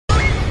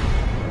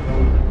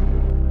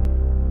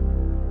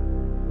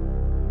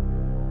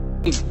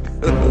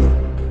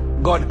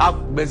God have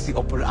mercy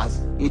upon us.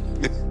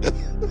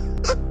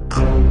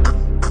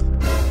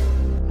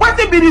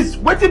 Wetin be this?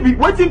 Wetin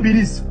be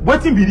this?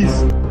 Wetin be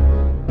this?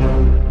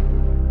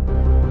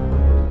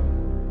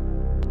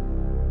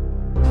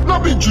 No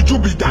be juju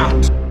be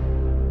that.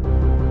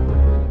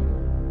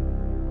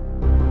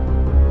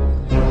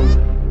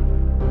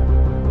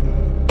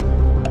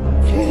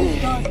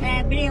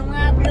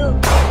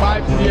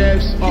 Five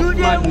years of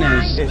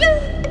madness.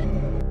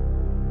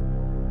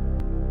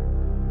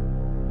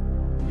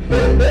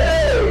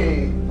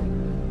 Hey!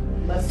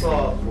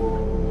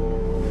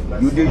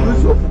 You dey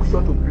use your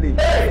function to play.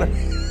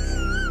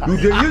 You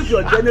dey use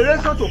your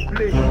generation to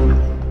play.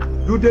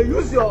 You dey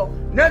use your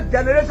next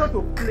generation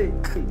to play.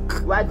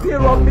 You are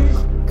doing rubbish.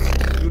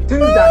 You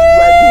think that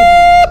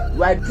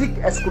you are doing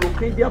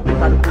encyclopedia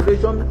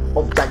manipulation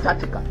of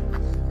Jajatica.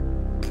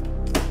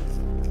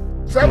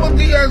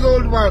 70 years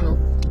old man.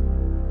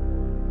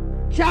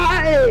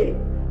 Chai!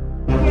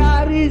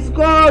 Here is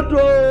God.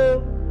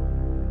 Oh.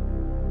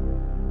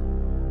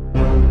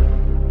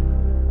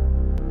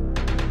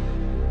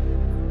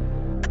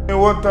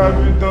 What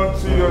have you done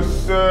to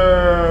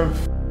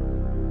yourself?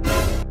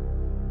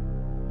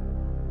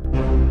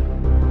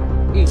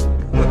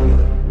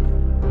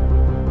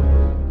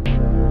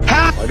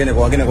 Wagene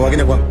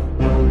kwa.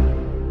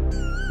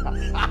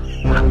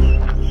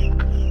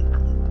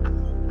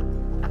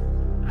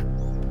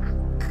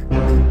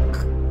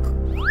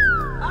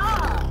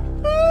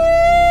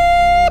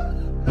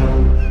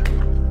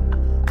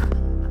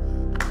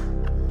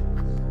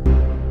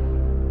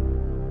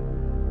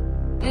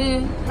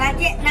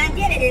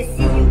 Nigeria they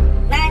see you.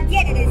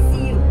 Nigeria they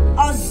see you.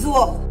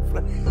 Ozuo.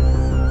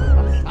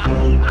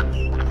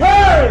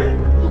 Hey!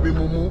 You be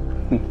mumu.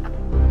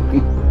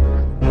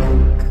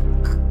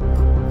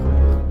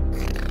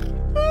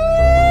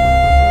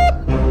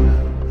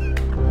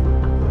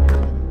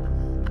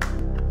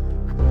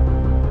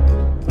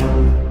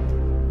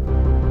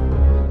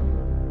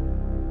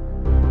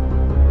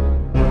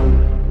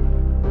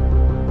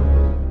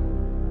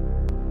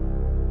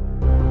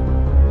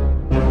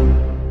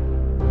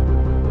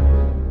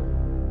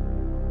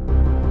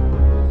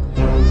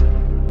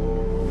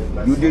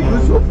 You dey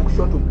use your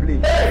function to play.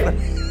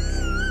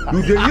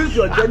 You dey use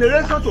your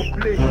generation to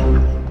play.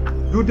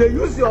 You dey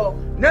use your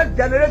next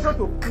generation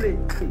to play.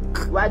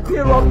 You are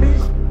doing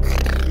rubbish.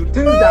 You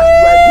think that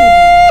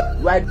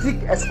you are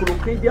doing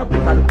encyclopedia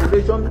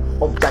manipulation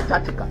of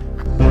Jajatica.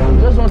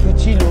 Just want to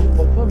chill,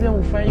 but problem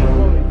will find you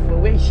coming for a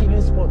way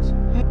chilling spot.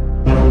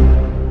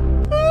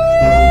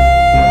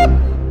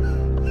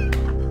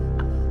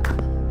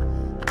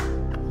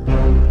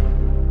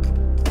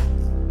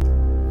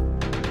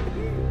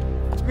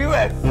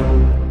 Viewers,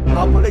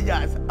 I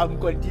apologize. I'm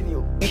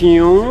continue.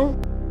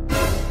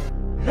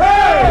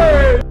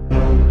 Hey!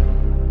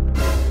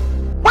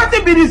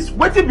 Wetin be this?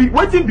 Wetin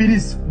be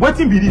this?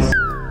 Wetin be this?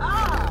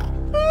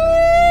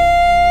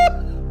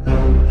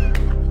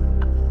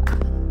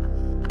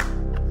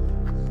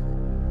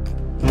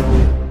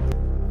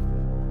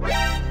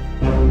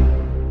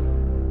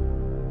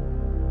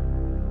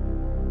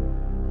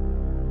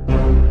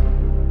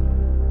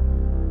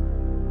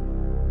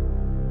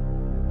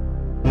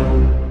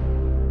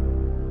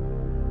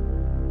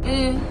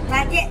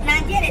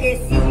 Nigeria they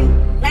see you.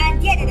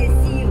 Nigeria they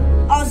see you.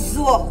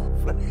 Ozuo.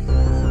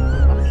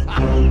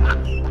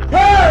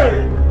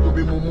 Hey! You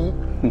be mumu.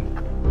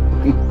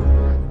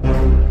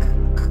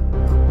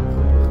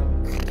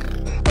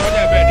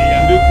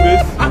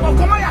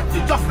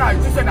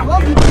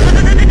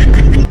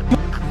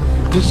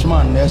 This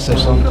man needs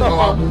something.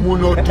 Mumu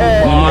no do.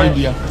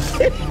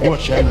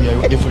 Watch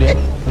different.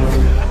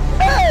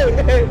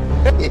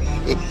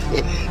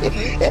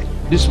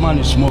 This man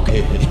is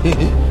smoking.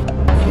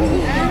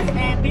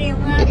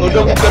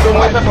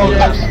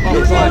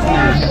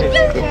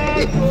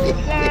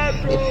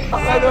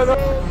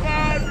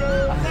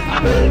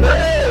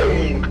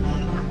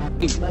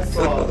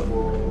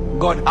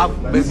 God have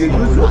mercy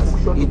upon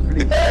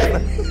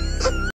us.